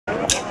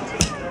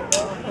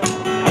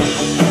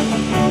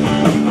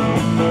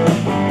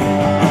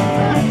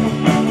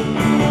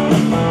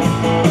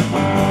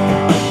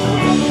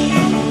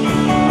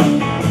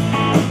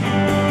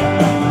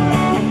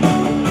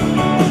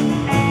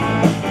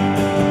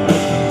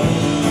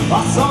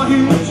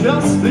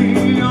just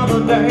the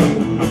other day.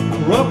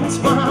 Broken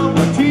smile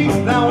with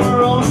teeth that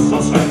were all so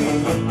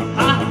strange.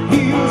 High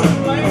heels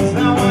and legs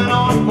that went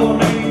on for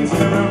days.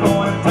 Every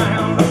boy in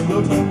town is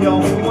looking your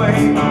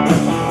way.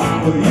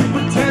 But you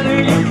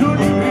pretended you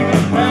couldn't be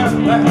in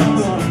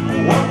paradise.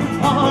 Working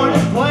hard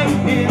and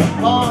playing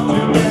hard to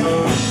get.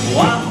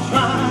 While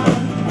trying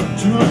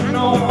to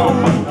ignore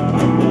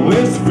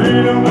this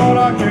feeling, but I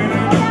can't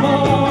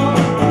anymore.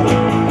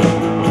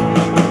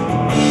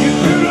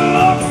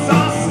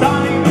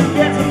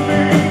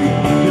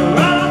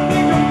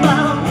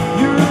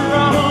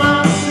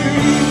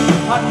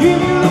 Give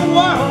you the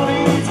world in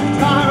its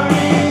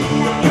entirety.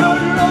 Your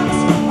good looks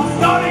are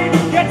starting to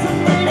get to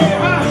me.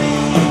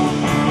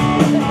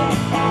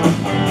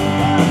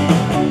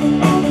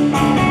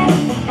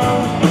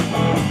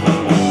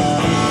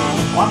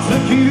 I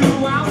took you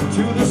out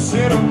to the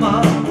cinema.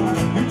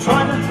 You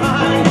tried to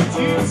hide your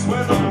tears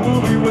when the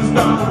movie was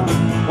done.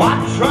 Why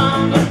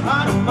trying to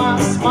hide my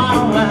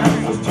smile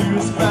as those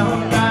tears fell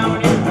down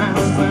your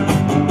hands? Then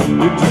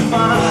you took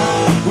mine.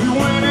 We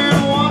went and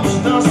watched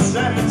the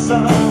setting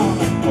sun.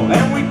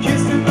 And we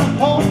kissed and the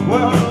whole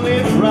world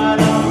lit right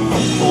up.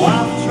 Oh,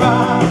 I've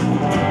tried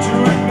to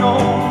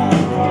ignore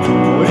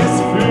this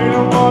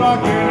feeling, but I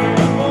can't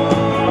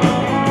anymore.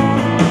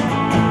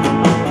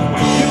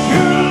 Your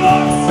good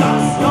looks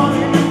are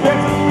starting to get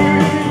to me.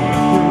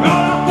 You're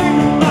all I think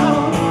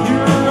about,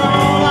 you're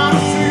all I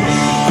see.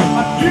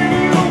 I give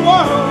you the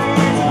world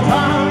in its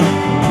entirety.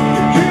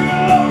 Your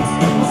good looks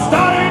are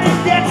starting to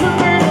get to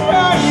me.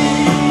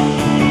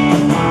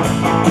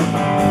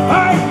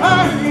 Hey,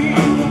 hey.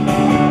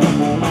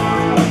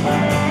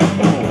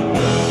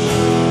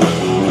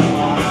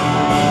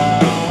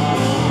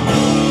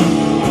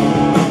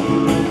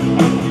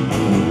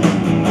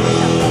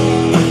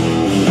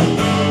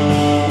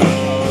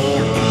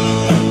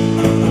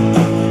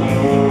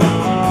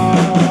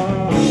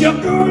 Your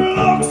good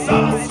looks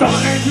are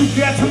starting to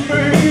get to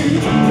me.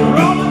 You're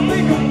all I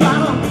think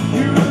about,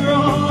 you're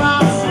all I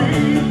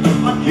see.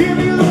 I'll give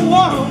you the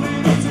world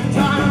in its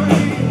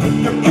entirety.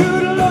 Your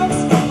good looks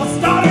are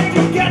starting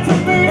to get to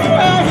me.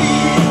 Hey,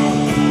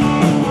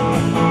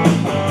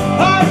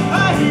 hey,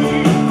 hey.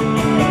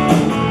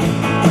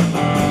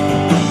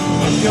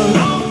 Your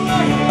long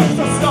legs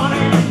are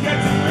starting to get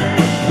to me.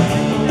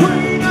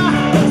 Green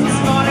eyes are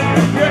starting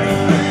to get to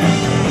me.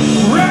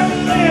 Red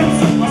lips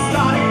are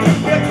starting to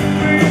get to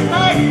me.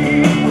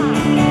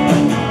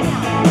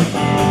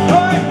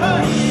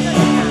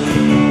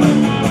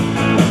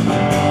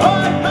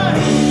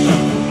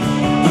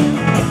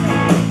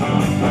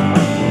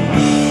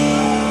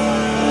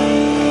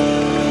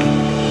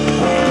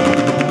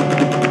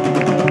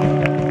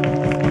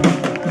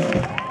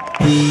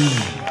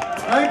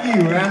 Thank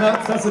you, man.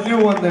 That's a new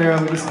one there.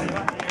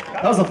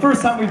 That was the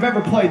first time we've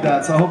ever played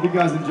that, so I hope you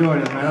guys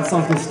enjoyed it, man. That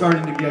song's still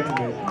starting to get to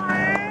me.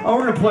 Oh,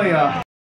 we're gonna play